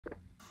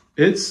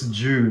It's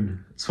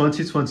June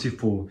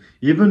 2024.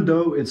 Even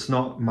though it's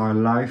not my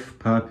life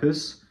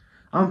purpose,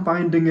 I'm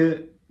finding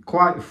it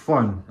quite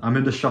fun. I'm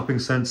in the shopping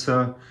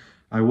center.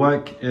 I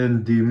work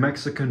in the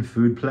Mexican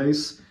food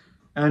place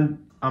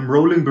and I'm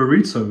rolling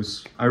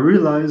burritos. I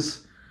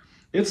realize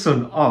it's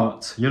an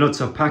art,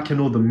 to pack in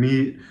all the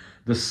meat,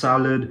 the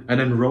salad, and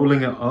then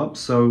rolling it up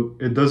so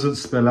it doesn't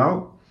spill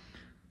out.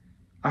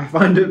 I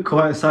find it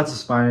quite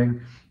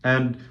satisfying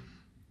and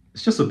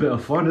it's just a bit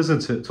of fun,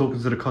 isn't it? Talking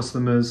to the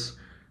customers.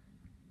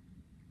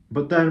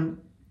 But then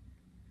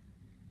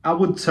I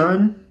would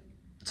turn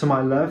to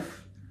my left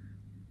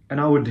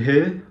and I would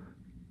hear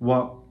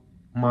what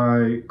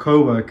my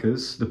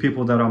co-workers, the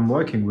people that I'm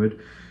working with,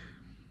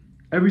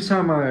 every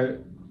time I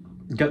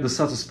get the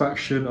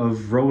satisfaction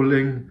of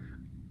rolling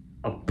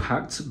a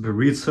packed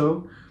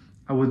burrito,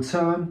 I would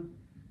turn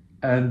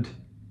and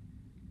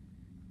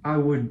I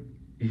would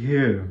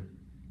hear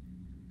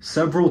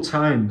several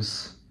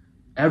times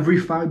every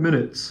 5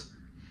 minutes,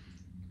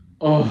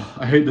 "Oh,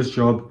 I hate this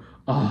job.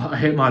 Oh, I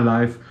hate my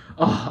life.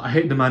 Oh, I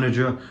hate the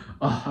manager.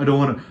 Oh, I don't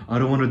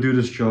want to do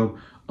this job.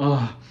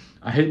 Oh,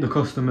 I hate the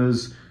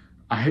customers.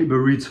 I hate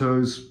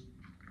burritos."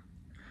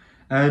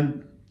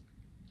 And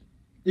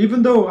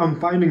even though I'm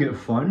finding it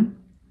fun,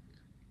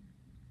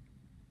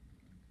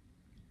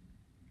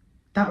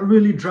 that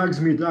really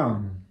drags me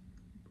down.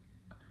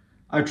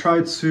 I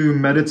try to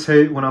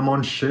meditate when I'm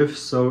on shift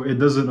so it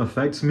doesn't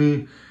affect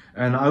me.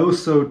 And I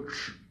also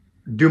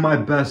do my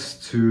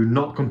best to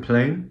not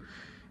complain.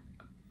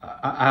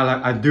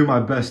 I do my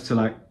best to,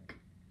 like,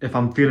 if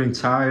I'm feeling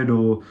tired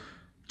or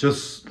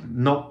just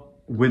not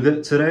with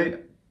it today,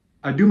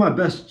 I do my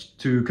best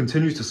to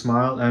continue to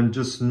smile and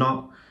just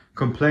not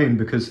complain,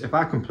 because if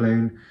I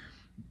complain,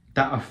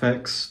 that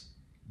affects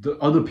the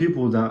other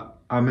people that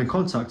I'm in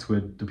contact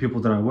with, the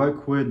people that I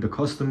work with, the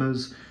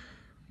customers.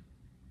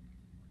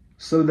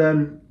 So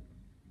then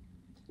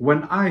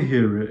when I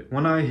hear it,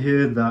 when I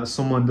hear that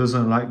someone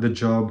doesn't like the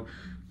job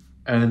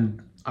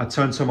and I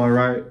turn to my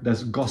right,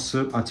 there's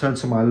gossip, I turn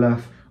to my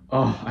left,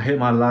 "Oh, I hate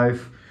my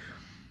life."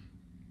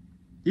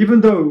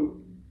 Even though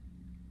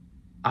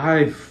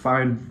I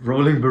find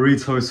rolling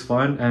burritos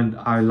fun and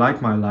I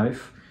like my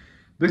life,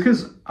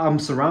 because I'm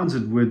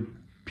surrounded with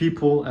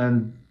people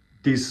and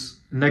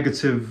these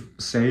negative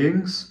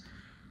sayings,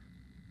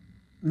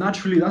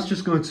 naturally that's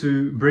just going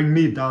to bring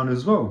me down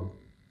as well.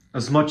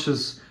 As much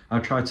as I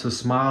try to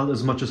smile,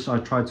 as much as I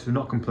try to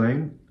not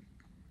complain,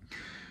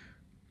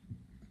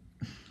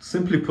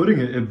 simply putting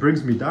it, it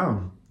brings me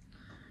down.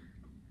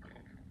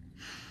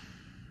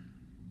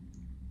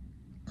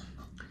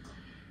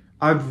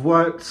 I've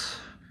worked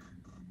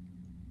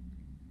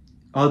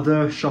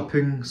other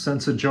shopping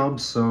center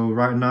jobs. So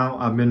right now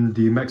I'm in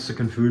the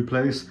Mexican food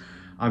place.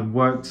 I've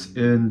worked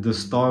in the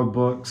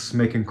Starbucks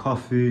making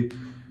coffee,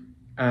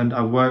 and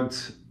I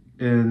worked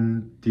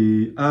in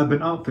the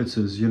Urban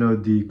Outfitters,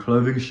 the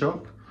clothing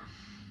shop.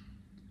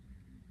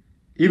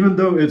 Even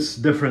though it's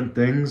different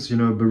things,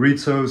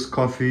 burritos,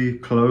 coffee,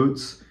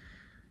 clothes,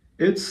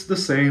 it's the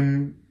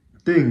same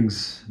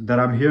things that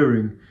I'm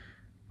hearing.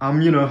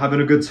 I'm, having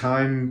a good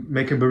time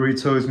making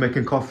burritos,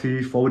 making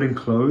coffee, folding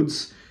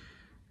clothes.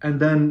 And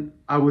then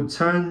I would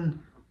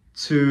turn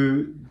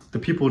to the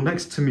people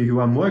next to me who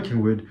I'm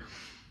working with.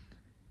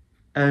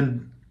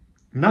 And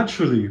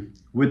naturally,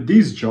 with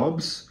these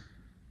jobs,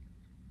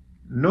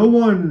 no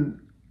one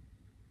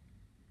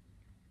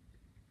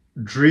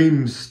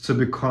dreams to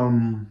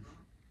become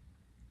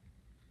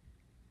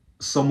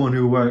someone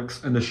who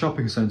works in the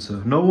shopping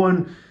center. No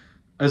one,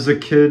 as a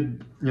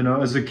kid,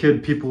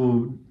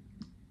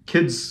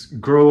 kids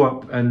grow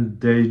up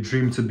and they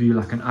dream to be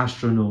like an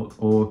astronaut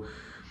or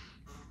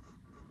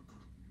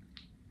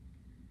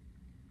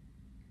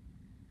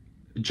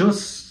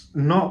just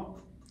not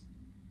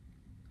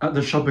at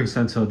the shopping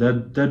center.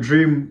 Their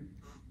dream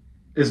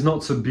is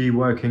not to be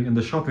working in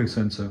the shopping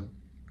center.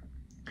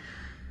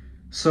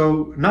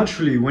 So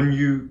naturally, when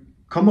you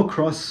come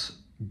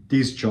across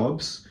these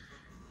jobs,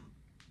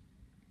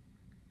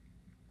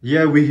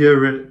 yeah, we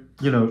hear it,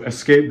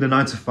 escape the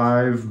 9 to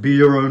 5, be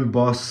your own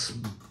boss,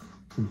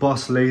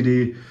 boss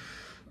lady,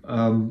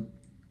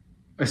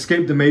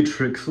 escape the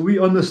matrix. We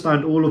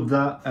understand all of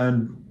that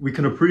and we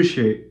can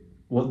appreciate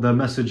what the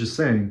message is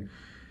saying.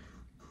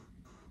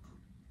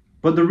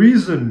 But the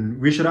reason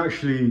we should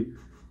actually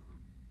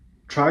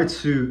try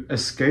to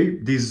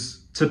escape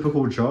these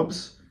typical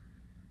jobs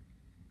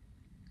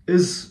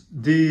is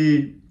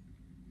the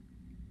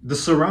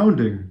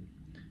surrounding,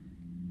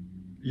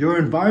 your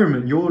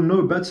environment. You'll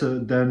know better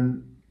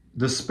than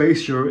the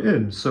space you're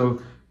in.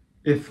 So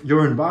if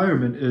your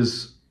environment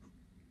is,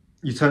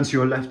 you turn to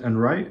your left and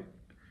right,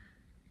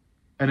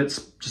 and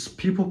it's just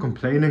people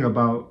complaining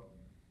about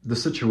the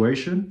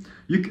situation,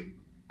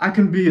 I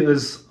can be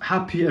as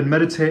happy and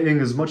meditating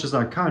as much as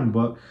I can,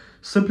 but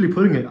simply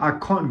putting it, I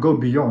can't go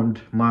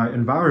beyond my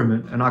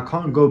environment and I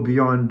can't go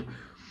beyond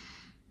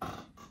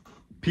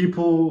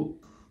people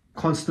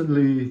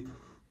constantly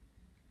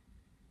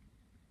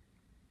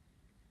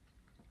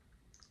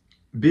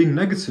being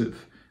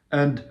negative.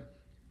 And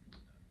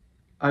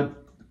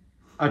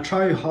I I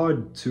try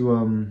hard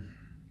to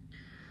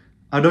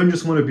I don't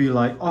just want to be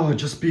like, oh,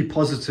 just be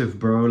positive,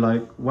 bro.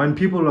 Like when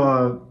people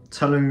are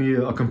telling me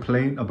a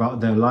complaint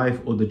about their life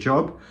or the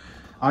job,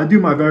 I do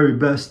my very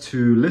best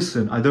to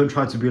listen. I don't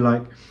try to be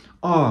like,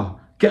 oh,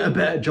 get a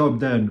better job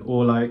then,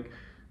 or like,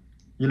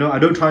 you know, I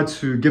don't try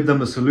to give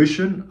them a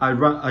solution.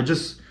 I'm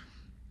just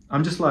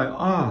like,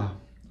 ah,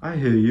 I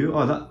hear you.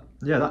 Oh,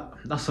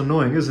 that's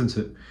annoying, isn't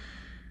it?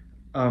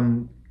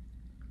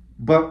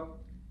 But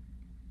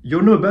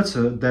you're no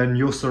better than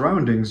your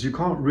surroundings. You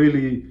can't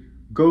really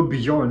go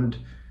beyond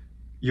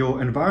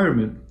your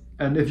environment.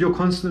 And if you're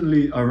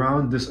constantly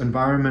around this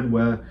environment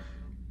where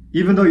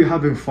even though you're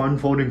having fun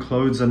folding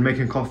clothes and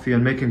making coffee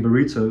and making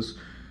burritos,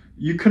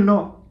 you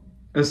cannot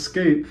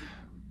escape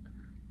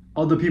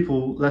other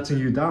people letting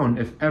you down.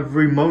 If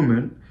every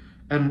moment,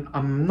 and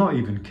I'm not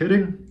even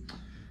kidding,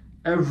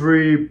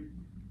 every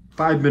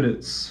 5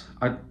 minutes,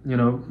 I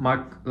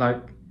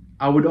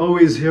would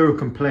always hear a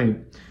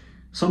complaint.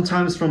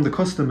 Sometimes from the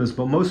customers,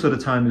 but most of the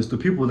time is the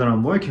people that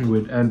I'm working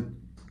with. And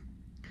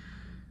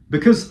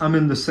because I'm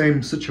in the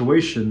same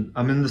situation,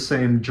 I'm in the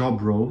same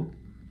job role.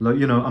 Like,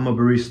 you know, I'm a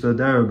barista,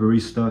 they're a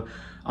barista.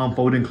 I'm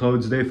folding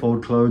clothes, they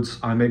fold clothes.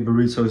 I make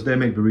burritos, they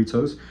make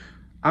burritos.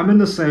 I'm in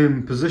the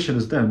same position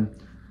as them.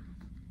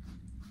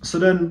 So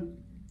then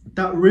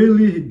that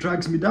really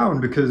drags me down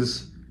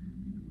because,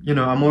 you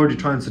know, I'm already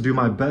trying to do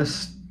my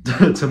best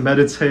to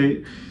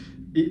meditate.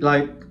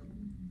 Like,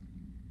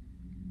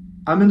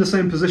 I'm in the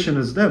same position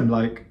as them.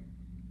 Like,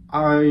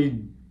 I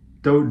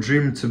don't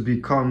dream to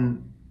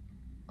become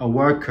a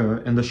worker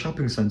in the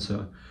shopping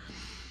center.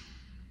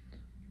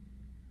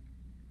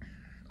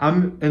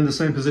 I'm in the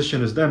same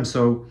position as them.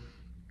 So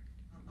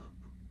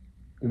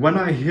when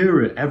I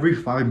hear it every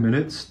 5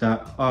 minutes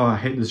that, oh, I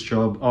hate this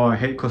job, oh, I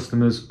hate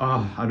customers,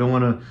 oh, I don't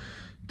want to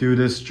do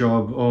this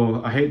job,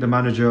 oh, I hate the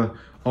manager,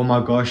 oh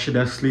my gosh,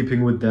 they're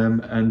sleeping with them,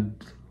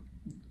 and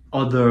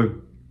other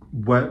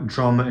work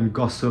drama and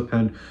gossip,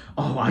 and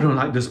oh, I don't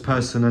like this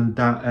person and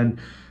that, and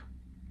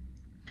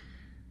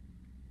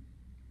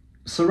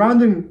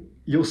surrounding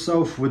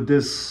yourself with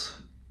this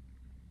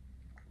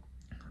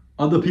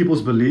other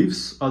people's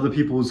beliefs, other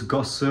people's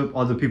gossip,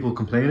 other people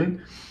complaining.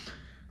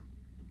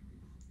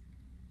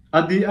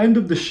 At the end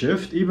of the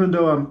shift, even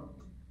though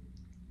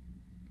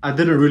I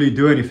didn't really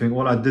do anything,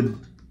 all I did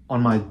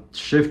on my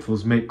shift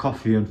was make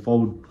coffee and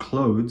fold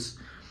clothes.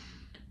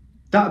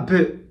 That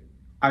bit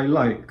I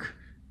like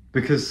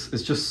because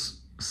it's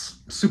just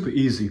super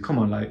easy. Come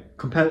on, like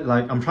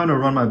I'm trying to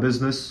run my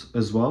business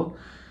as well.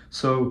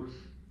 So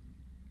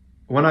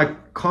when I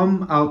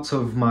come out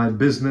of my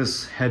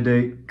business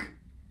headache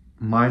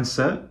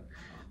mindset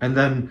and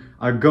then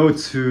I go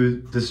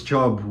to this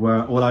job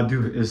where all I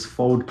do is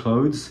fold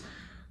clothes,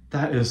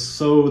 that is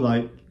so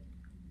like,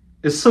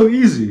 it's so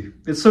easy.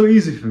 It's so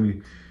easy for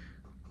me.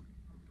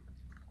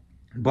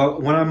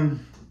 But when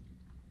I'm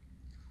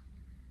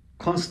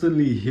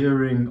constantly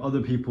hearing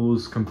other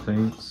people's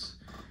complaints,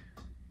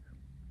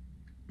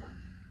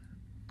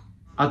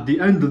 at the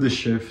end of the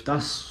shift,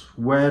 that's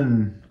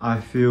when I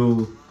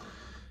feel,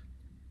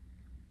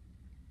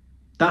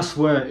 that's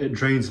where it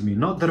drains me.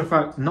 Not the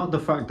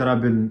fact that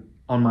I've been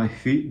on my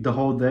feet the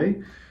whole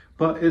day,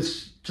 but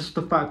it's just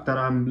the fact that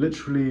I'm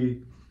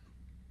literally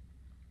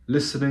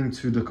listening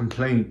to the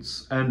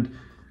complaints. And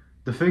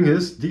the thing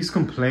is, these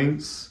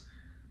complaints,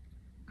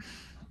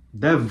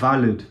 they're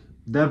valid.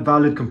 They're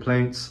valid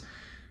complaints.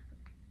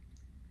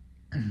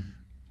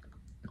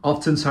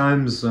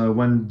 Oftentimes,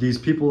 when these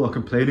people are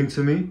complaining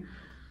to me,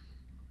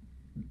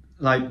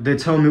 like they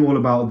tell me all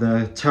about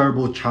their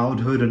terrible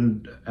childhood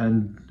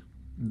and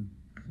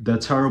their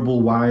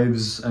terrible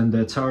wives and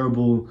their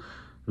terrible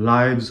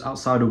lives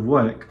outside of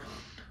work.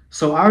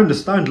 So I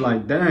understand,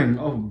 like, dang,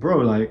 oh bro,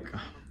 like,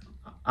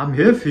 I'm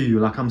here for you,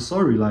 like, I'm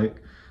sorry, like,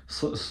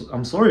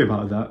 I'm sorry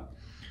about that.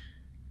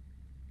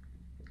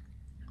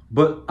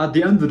 But at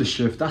the end of the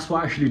shift, that's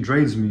what actually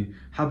drains me,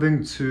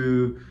 having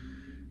to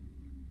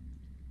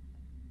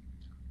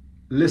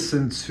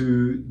listen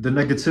to the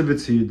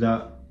negativity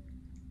that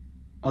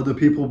other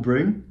people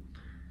bring.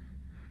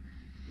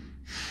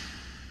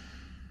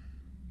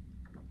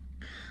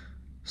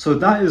 So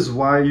that is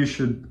why you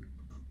should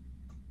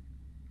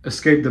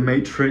escape the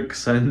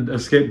matrix and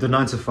escape the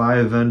 9 to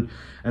 5 and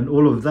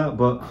all of that.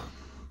 But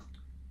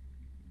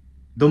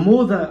the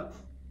more that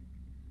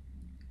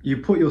you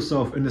put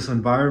yourself in this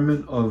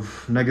environment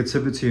of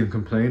negativity and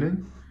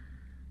complaining,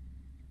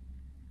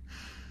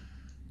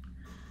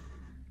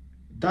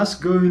 that's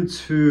going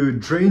to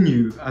drain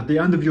you. At the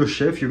end of your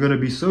shift, you're going to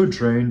be so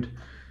drained.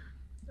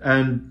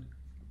 And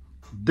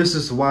this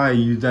is why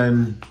you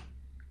then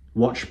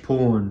watch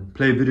porn,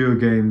 play video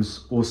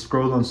games, or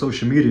scroll on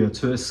social media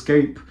to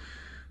escape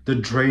the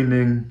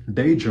draining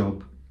day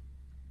job.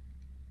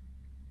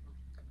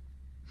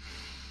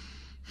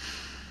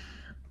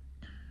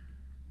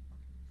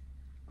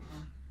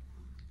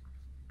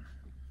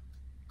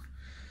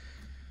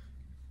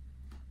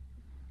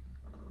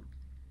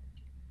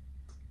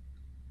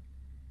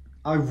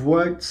 I've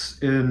worked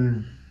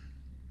in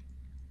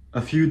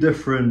a few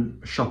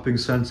different shopping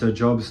center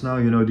jobs now,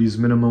 you know, these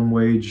minimum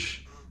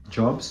wage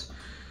jobs.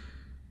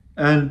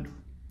 And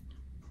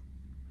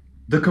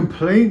the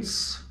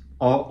complaints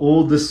are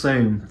all the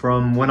same,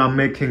 from when I'm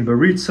making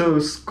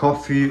burritos,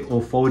 coffee,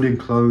 or folding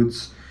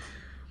clothes.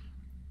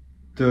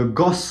 The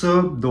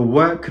gossip, the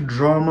work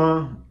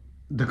drama,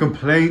 the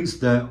complaints,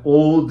 they're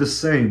all the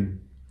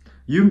same.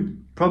 You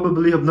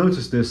probably have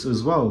noticed this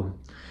as well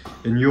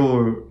in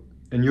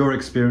your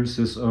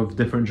experiences of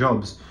different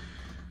jobs.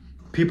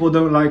 People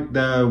don't like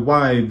their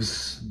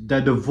wives,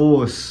 they're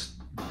divorced,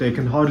 they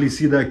can hardly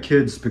see their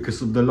kids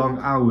because of the long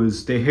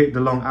hours, they hate the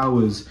long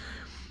hours.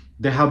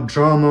 They have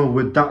drama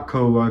with that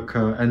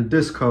co-worker and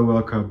this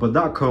co-worker, but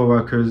that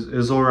co-worker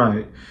is all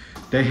right.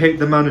 They hate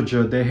the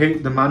manager, they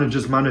hate the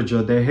manager's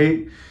manager, they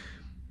hate...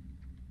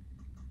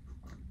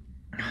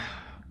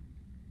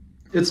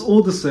 It's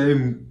all the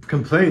same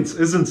complaints,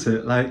 isn't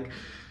it? Like,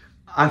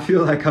 I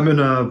feel like I'm in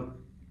a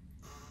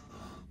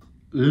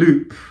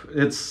loop.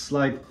 It's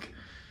like,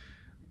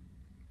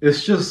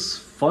 it's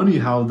just funny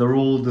how they're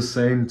all the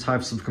same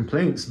types of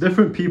complaints.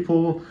 Different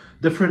people,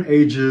 different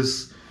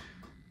ages,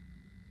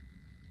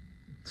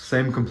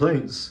 same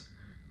complaints.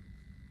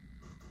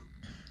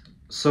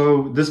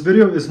 So this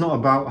video is not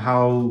about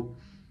how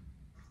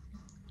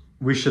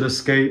we should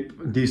escape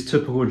these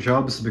typical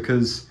jobs,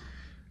 because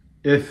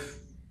if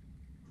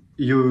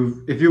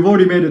you've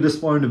already made it this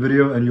far in the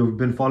video and you've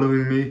been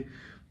following me,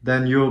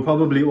 then you're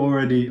probably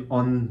already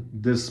on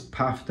this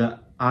path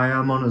that I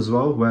am on as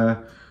well,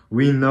 where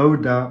we know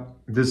that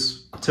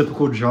this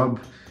typical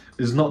job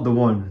is not the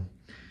one.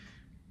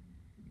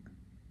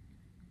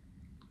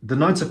 The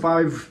 9 to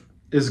 5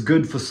 is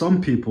good for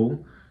some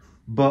people,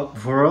 but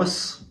for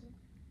us,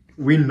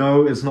 we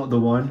know it's not the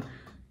one.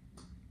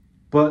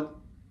 But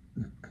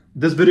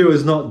this video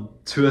is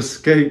not to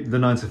escape the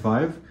 9 to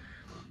 5.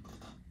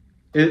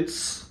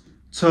 It's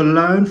to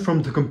learn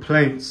from the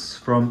complaints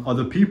from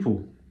other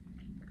people.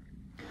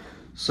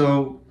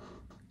 So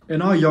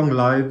in our young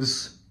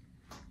lives,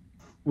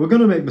 we're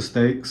gonna make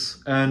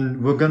mistakes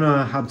and we're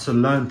gonna have to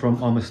learn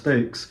from our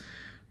mistakes,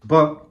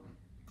 but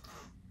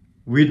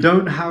we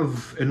don't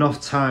have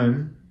enough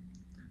time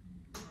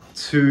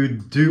to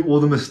do all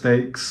the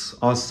mistakes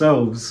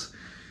ourselves.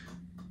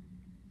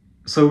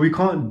 So we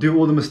can't do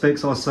all the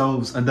mistakes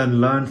ourselves and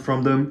then learn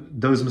from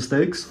those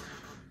mistakes.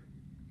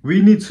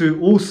 We need to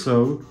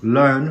also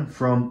learn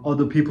from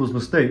other people's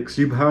mistakes.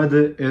 You've heard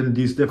it in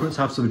these different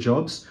types of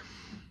jobs.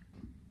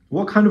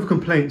 What kind of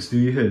complaints do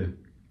you hear?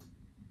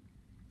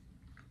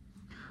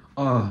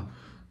 I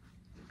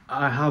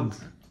have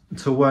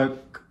to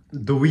work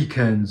the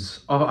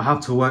weekends. I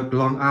have to work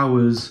long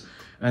hours.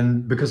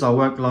 And because I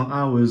work long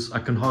hours, I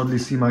can hardly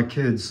see my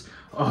kids.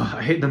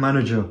 I hate the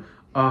manager.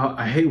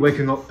 I hate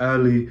waking up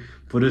early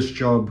for this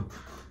job.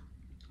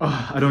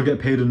 I don't get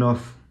paid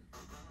enough.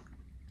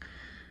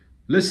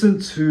 Listen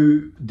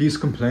to these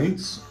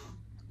complaints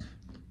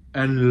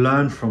and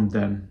learn from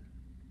them.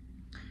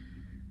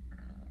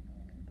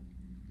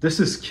 This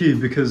is key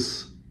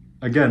because,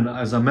 again,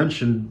 as I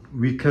mentioned,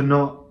 we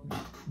cannot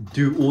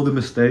do all the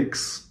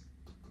mistakes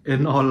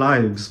in our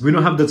lives. We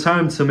don't have the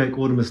time to make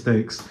all the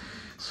mistakes.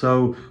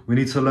 So we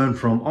need to learn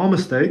from our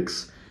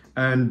mistakes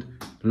and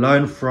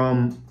learn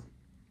from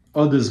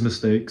others'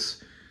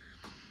 mistakes.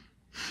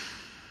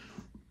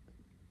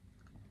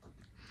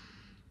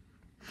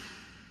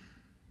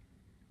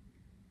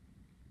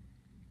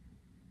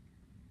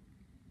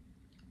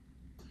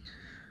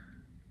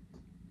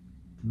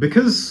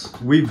 Because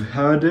we've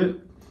heard it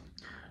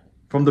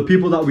from the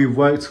people that we've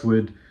worked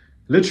with,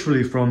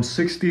 literally from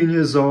 16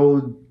 years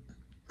old,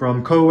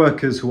 from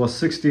co-workers who are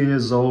 16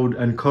 years old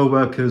and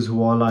co-workers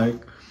who are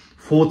like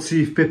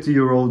 40,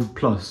 50-year-old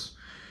plus.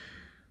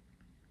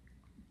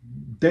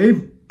 They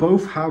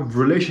both have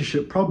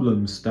relationship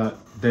problems that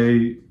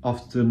they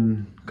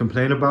often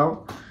complain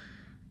about.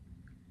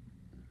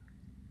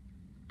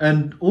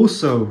 And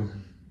also,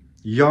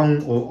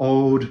 young or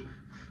old,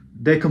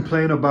 they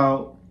complain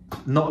about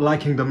not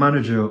liking the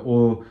manager,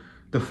 or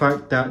the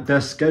fact that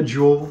their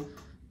schedule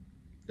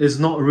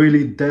is not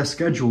really their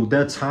schedule.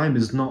 Their time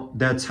is not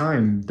their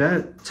time.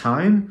 Their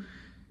time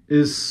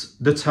is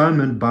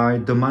determined by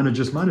the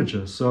manager's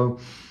manager. So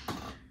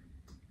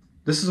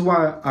this is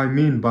what I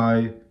mean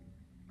by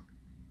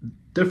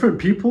different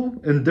people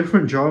in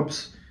different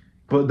jobs,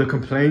 but the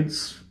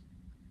complaints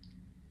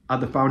at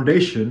the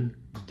foundation,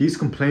 these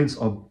complaints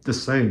are the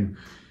same.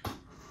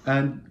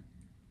 And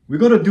we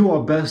got to do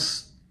our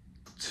best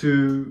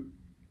to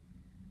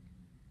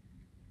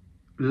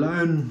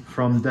learn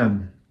from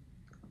them.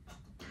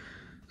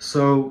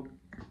 So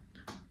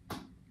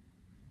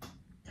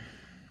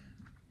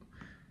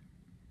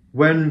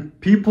when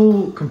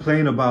people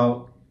complain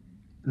about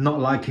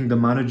not liking the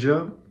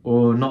manager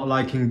or not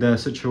liking their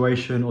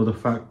situation, or the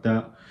fact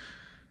that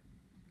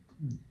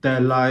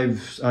their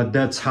lives,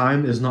 their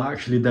time is not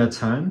actually their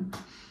time,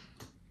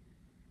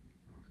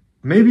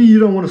 maybe you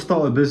don't want to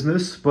start a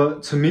business,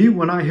 but to me,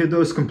 when I hear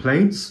those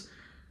complaints,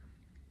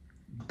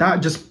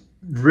 that just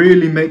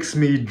really makes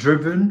me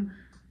driven.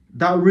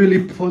 That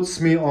really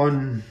puts me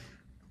on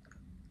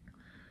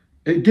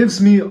It gives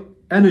me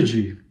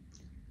energy.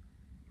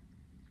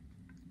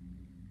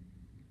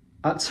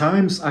 At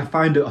times, I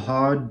find it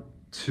hard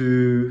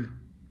to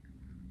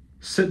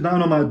sit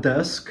down on my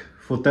desk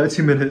for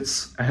 30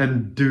 minutes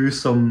and do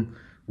some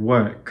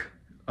work.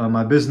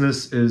 My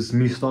business is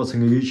me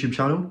starting a YouTube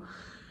channel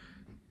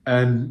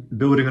and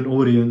building an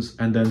audience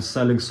and then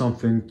selling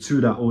something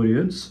to that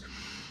audience.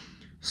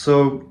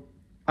 So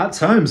at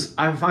times,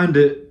 I find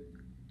it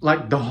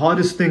like the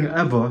hardest thing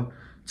ever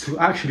to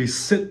actually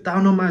sit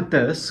down on my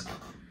desk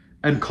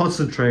and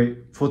concentrate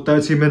for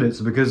 30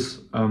 minutes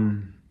because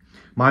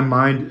my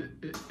mind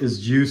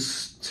is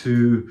used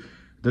to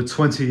the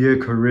 20-year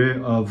career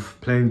of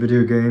playing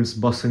video games,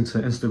 busting to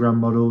Instagram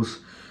models,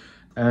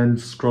 and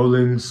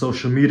scrolling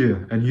social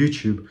media and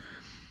YouTube.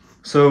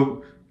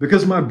 So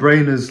because my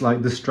brain is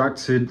like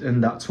distracted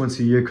in that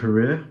 20-year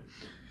career,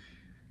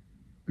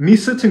 me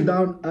sitting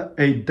down at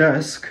a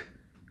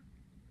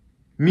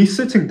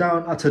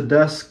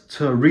desk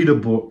to read a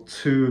book,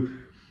 to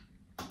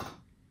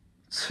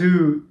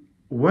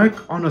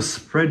work on a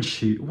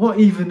spreadsheet. What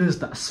even is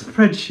that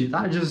spreadsheet?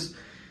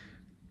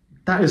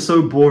 That is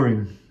so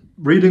boring.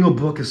 Reading a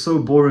book is so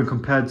boring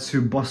compared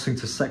to busting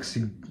to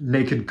sexy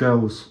naked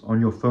girls on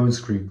your phone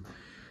screen.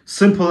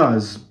 Simple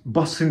as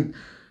busting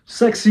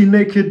sexy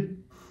naked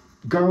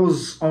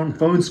girls on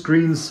phone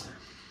screens.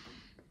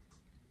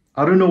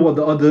 I don't know what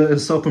the other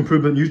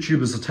self-improvement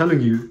YouTubers are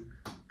telling you,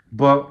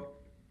 but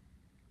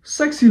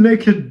sexy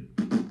naked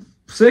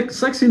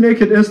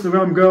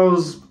Instagram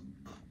girls,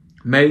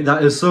 mate,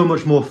 that is so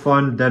much more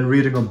fun than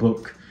reading a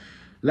book.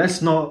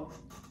 Let's not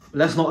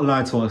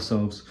lie to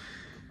ourselves.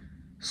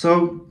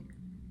 So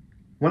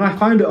when I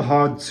find it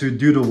hard to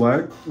do the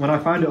work, when I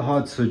find it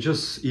hard to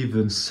just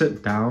even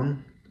sit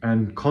down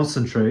and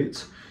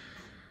concentrate,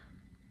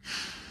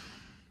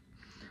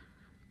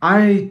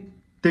 I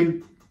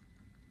think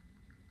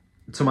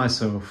to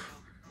myself,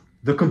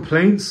 the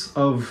complaints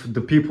of the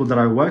people that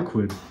I work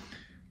with,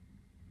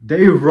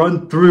 they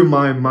run through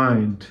my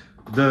mind.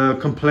 The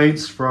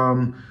complaints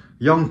from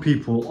young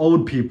people,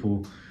 old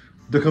people,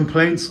 the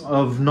complaints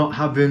of not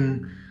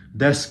having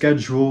their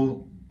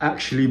schedule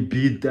actually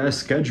be their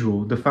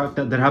schedule, the fact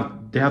that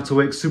they have to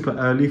wake super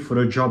early for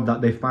a job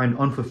that they find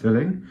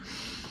unfulfilling.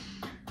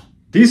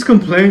 These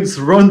complaints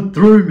run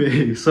through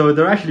me, so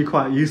they're actually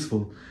quite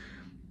useful.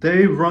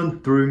 They run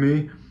through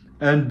me,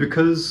 and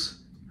because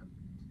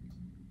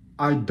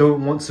I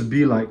don't want to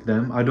be like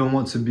them, I don't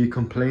want to be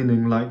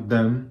complaining like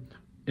them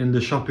in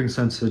the shopping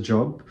center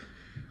job,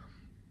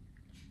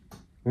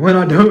 when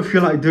I don't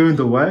feel like doing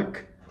the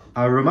work,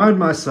 I remind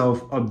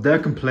myself of their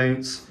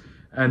complaints,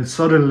 and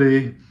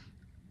suddenly,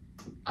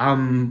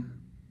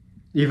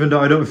 even though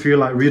I don't feel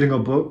like reading a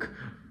book,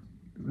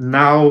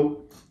 now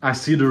I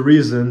see the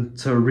reason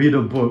to read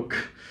a book.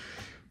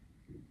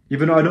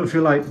 Even though I don't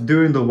feel like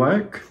doing the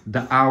work,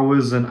 the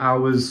hours and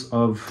hours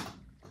of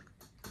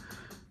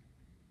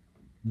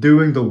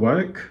doing the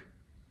work.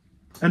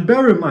 And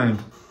bear in mind,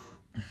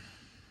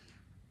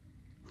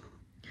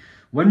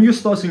 when you're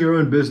starting your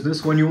own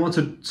business, when you want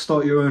to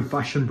start your own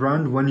fashion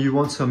brand, when you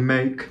want to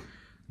make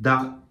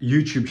that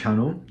YouTube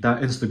channel,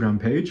 that Instagram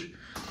page,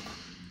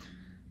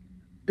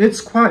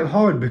 it's quite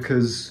hard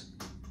because,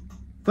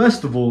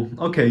 first of all,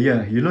 okay,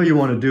 yeah, you know you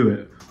want to do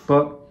it,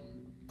 but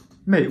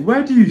mate,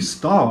 where do you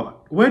start?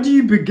 Where do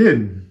you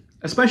begin?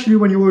 Especially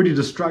when you're already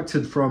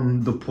distracted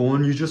from the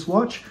porn you just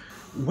watched.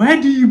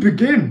 Where do you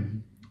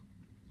begin?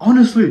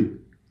 Honestly,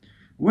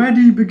 where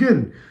do you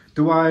begin?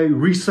 Do I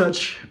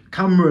research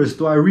cameras?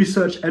 Do I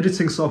research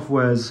editing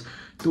softwares?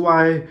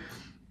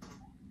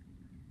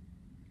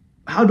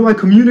 How do I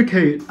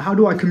communicate? How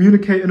do I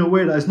communicate in a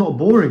way that is not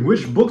boring?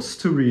 Which books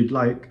to read?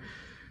 Like,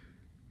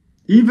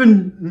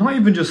 not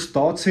even just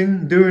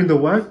starting doing the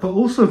work, but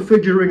also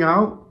figuring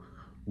out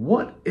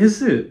what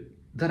is it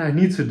that I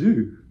need to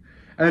do.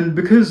 And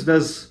because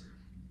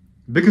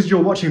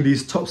you're watching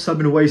these top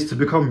 7 ways to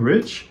become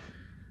rich,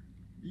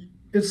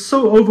 it's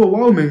so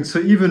overwhelming to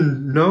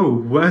even know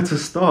where to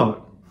start.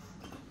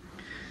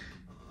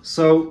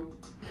 So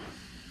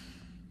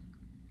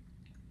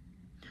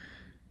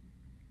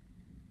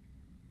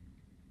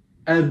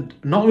and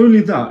not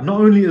only that, not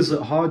only is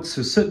it hard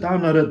to sit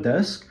down at a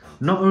desk,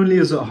 not only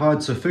is it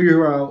hard to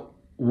figure out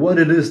what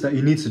it is that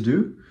you need to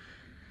do,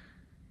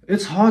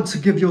 it's hard to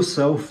give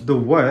yourself the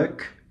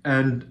work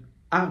and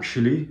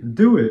actually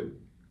do it.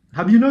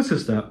 Have you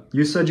noticed that?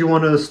 You said you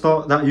want to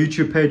start that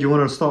YouTube page, you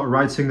want to start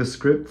writing a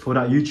script for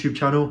that YouTube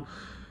channel.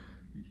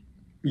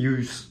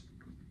 You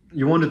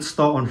wanted to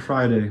start on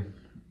Friday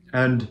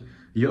and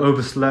you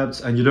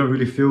overslept and you don't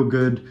really feel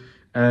good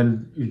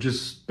and you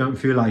just don't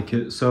feel like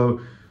it.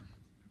 So,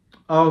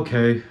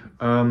 okay,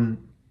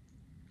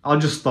 I'll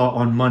just start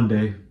on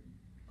Monday.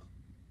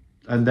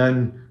 And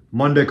then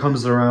Monday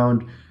comes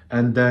around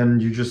and then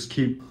you just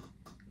keep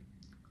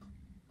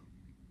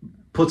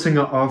putting it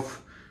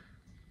off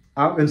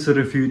out into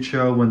the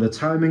future when the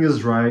timing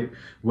is right,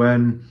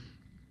 when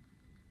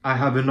I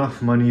have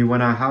enough money,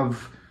 when I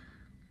have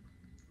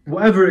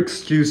whatever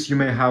excuse you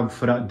may have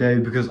for that day,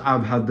 because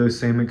I've had those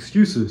same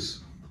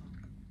excuses.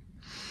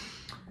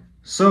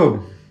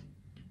 So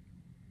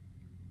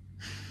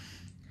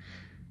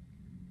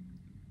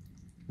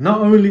not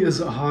only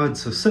is it hard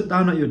to sit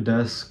down at your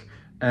desk,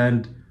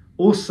 and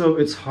also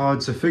it's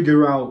hard to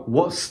figure out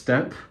what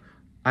step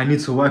I need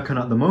to work on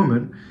at the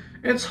moment,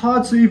 it's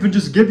hard to even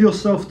just give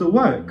yourself the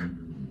work.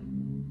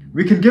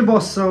 We can give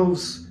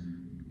ourselves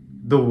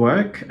the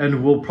work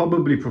and we'll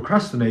probably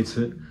procrastinate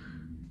it.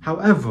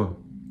 However,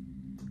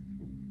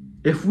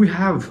 if we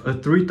have a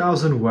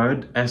 3,000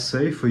 word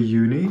essay for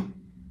uni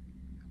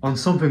on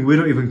something we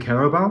don't even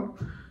care about,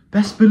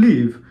 best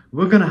believe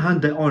we're gonna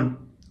hand in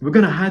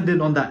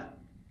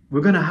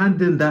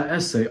that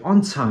essay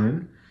on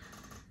time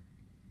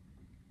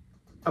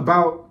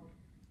about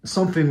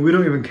something we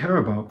don't even care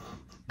about.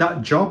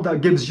 That job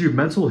that gives you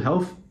mental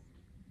health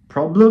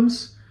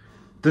problems,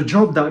 the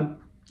job that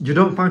you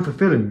don't find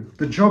fulfilling,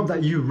 the job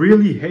that you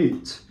really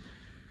hate,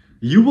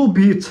 you will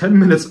be 10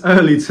 minutes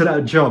early to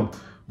that job.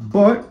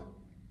 But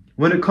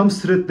when it comes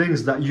to the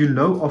things that you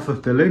know are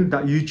fulfilling,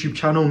 that YouTube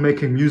channel,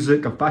 making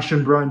music, a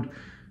fashion brand,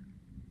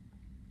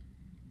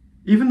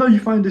 even though you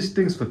find these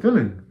things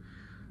fulfilling,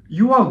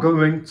 you are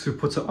going to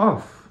put it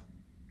off.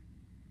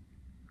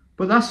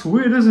 But that's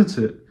weird, isn't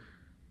it?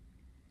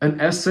 An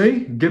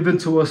essay given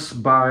to us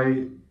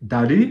by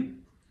daddy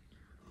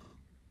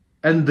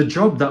and the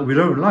job that we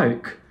don't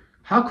like.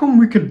 How come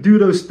we can do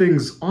those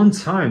things on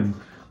time,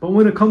 but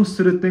when it comes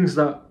to the things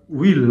that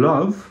we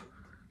love,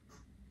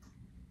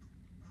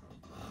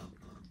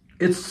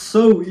 it's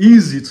so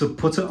easy to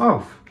put it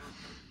off?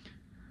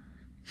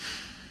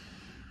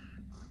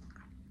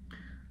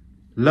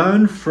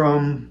 Learn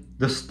from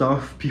the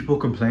stuff people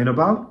complain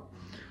about,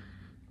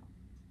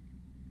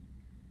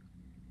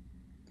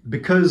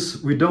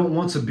 because we don't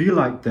want to be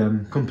like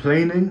them,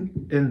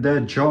 complaining in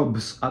their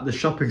jobs at the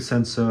shopping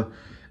center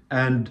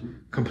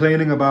and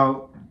complaining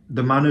about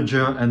the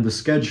manager and the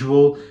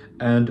schedule,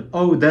 and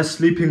oh, they're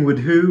sleeping with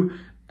who,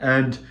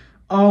 and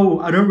oh,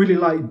 I don't really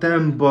like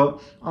them,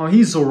 but oh,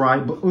 he's all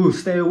right, but oh,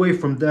 stay away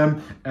from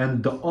them,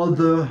 and the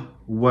other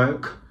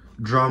work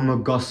drama,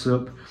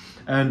 gossip.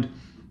 And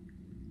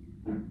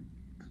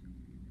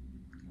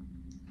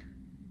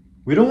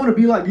we don't want to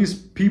be like these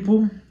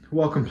people who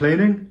are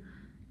complaining,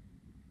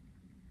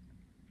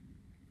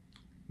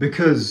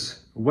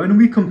 because when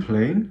we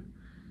complain,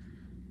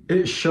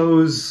 it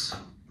shows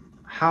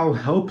how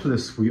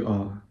helpless we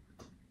are.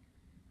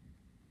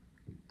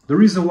 The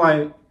reason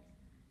why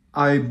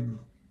I'm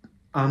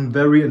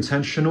very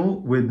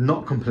intentional with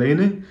not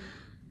complaining,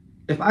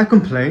 if I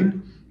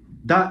complain,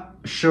 that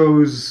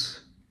shows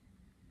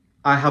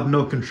I have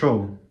no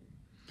control.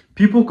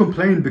 People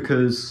complain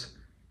because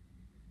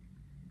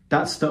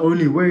that's the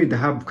only way they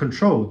have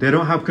control. They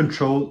don't have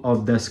control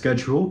of their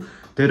schedule.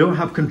 They don't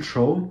have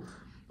control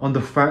on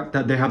the fact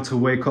that they have to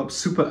wake up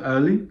super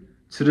early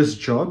to this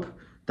job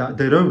that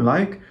they don't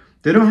like.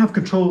 They don't have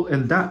control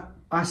in that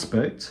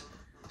aspect.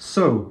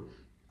 So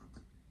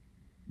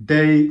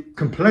they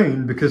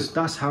complain because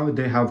that's how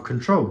they have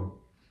control.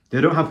 They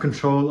don't have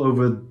control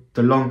over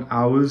the long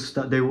hours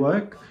that they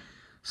work.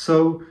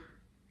 So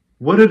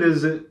what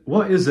is it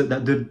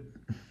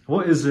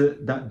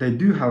that they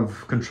do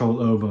have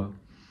control over?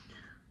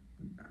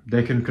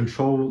 They can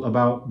control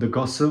about the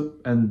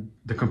gossip and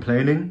the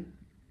complaining.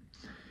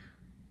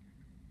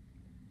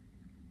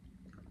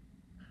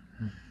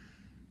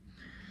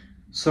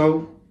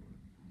 So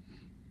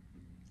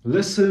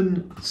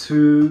listen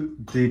to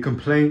the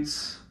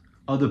complaints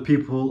other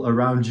people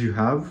around you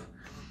have.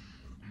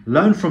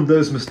 Learn from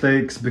those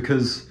mistakes,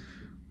 because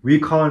we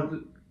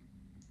don't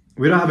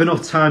have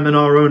enough time in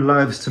our own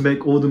lives to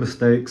make all the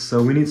mistakes.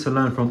 So we need to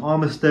learn from our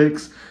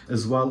mistakes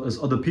as well as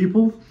other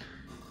people.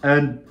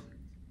 And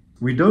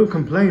we don't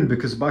complain,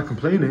 because by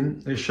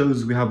complaining, it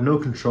shows we have no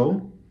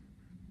control.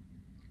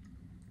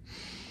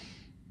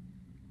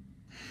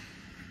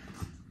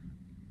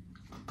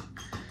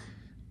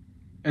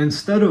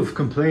 Instead of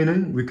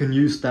complaining, we can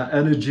use that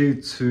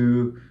energy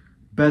to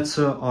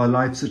better our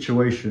life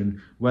situation,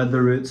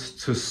 whether it's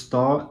to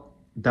start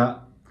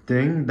that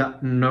thing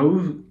that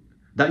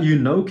you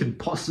know could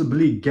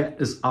possibly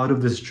get us out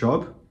of this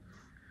job.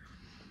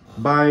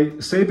 By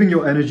saving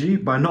your energy,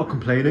 by not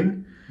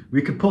complaining,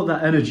 we could put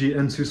that energy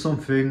into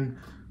something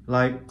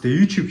like the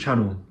YouTube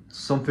channel,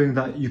 something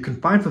that you can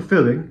find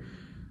fulfilling,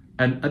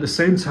 and at the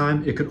same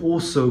time, it could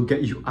also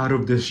get you out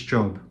of this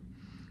job.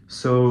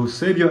 So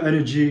save your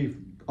energy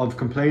of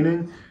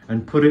complaining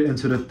and put it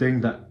into the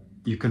thing that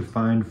you can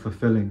find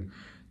fulfilling.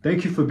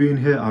 Thank you for being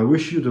here. I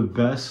wish you the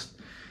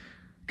best.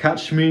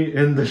 Catch me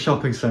in the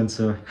shopping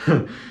center.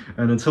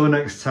 And until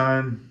next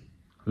time,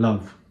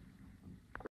 love.